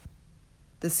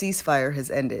The ceasefire has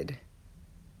ended.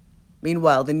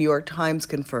 Meanwhile, the New York Times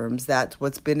confirms that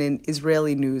what's been in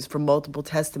Israeli news from multiple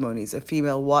testimonies of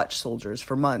female watch soldiers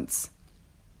for months.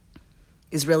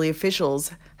 Israeli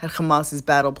officials had Hamas's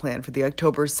battle plan for the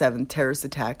October 7th terrorist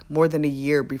attack more than a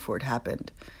year before it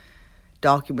happened.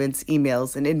 Documents,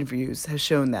 emails, and interviews have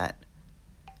shown that.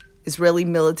 Israeli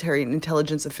military and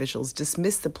intelligence officials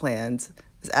dismissed the plans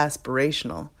as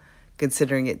aspirational,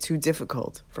 considering it too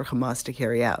difficult for Hamas to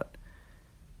carry out.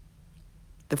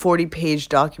 The 40-page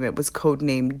document was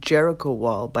codenamed Jericho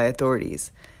Wall by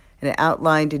authorities, and it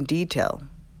outlined in detail,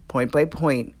 point by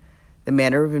point, the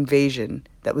manner of invasion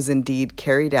that was indeed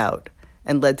carried out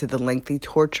and led to the lengthy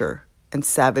torture and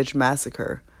savage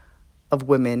massacre of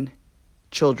women,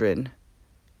 children,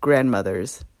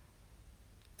 grandmothers,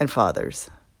 and fathers.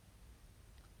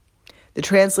 The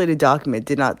translated document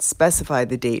did not specify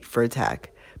the date for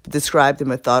attack, but described a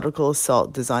methodical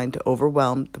assault designed to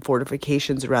overwhelm the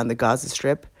fortifications around the Gaza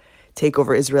Strip, take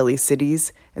over Israeli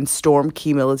cities, and storm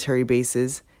key military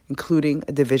bases, including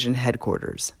a division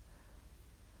headquarters.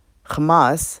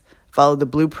 Hamas followed the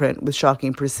blueprint with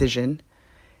shocking precision.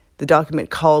 The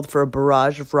document called for a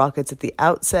barrage of rockets at the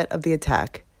outset of the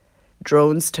attack,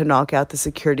 drones to knock out the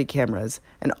security cameras,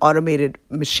 and automated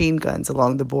machine guns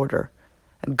along the border,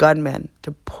 and gunmen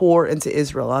to pour into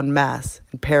Israel en masse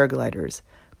in paragliders,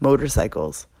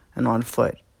 motorcycles, and on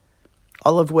foot,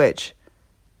 all of which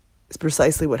is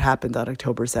precisely what happened on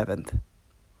October 7th.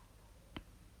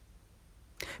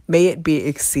 May it be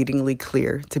exceedingly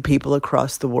clear to people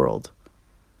across the world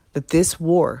that this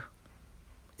war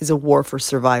is a war for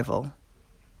survival.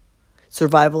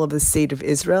 Survival of the state of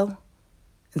Israel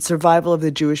and survival of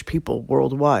the Jewish people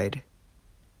worldwide.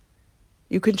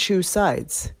 You can choose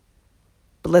sides,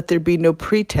 but let there be no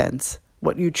pretense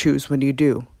what you choose when you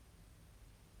do.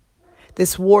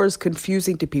 This war is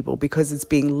confusing to people because it's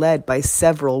being led by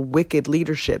several wicked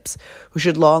leaderships who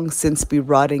should long since be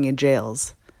rotting in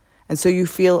jails, and so you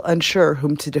feel unsure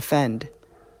whom to defend.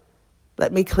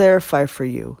 Let me clarify for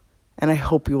you, and I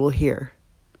hope you will hear.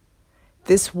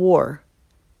 This war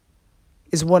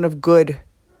is one of good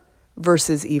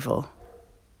versus evil.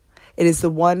 It is the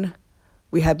one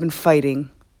we have been fighting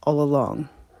all along.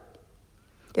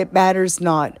 It matters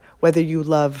not whether you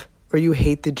love or you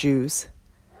hate the Jews,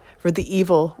 for the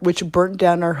evil which burnt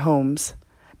down our homes,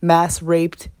 mass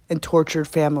raped and tortured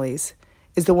families,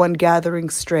 is the one gathering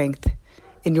strength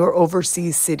in your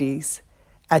overseas cities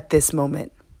at this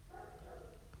moment.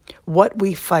 What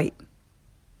we fight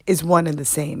is one and the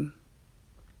same.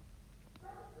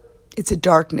 It's a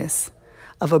darkness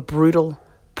of a brutal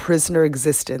prisoner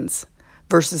existence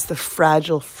versus the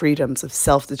fragile freedoms of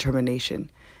self-determination,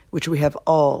 which we have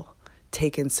all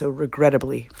taken so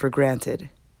regrettably for granted.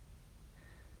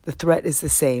 The threat is the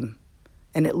same,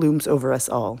 and it looms over us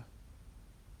all.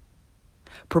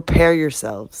 Prepare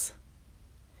yourselves,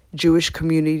 Jewish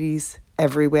communities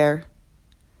everywhere,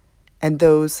 and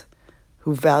those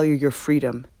who value your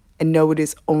freedom and know it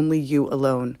is only you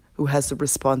alone who has the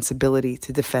responsibility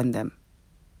to defend them.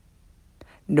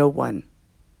 No one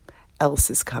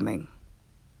else is coming.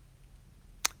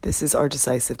 This is our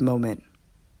decisive moment.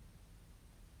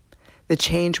 The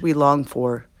change we long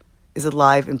for is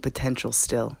alive in potential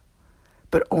still,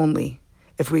 but only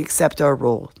if we accept our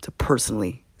role to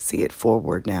personally see it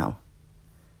forward now.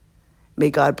 May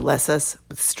God bless us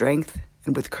with strength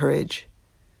and with courage,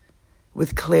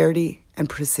 with clarity and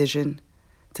precision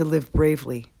to live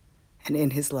bravely and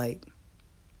in His light.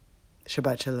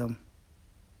 Shabbat Shalom.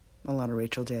 Alana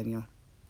Rachel Daniel.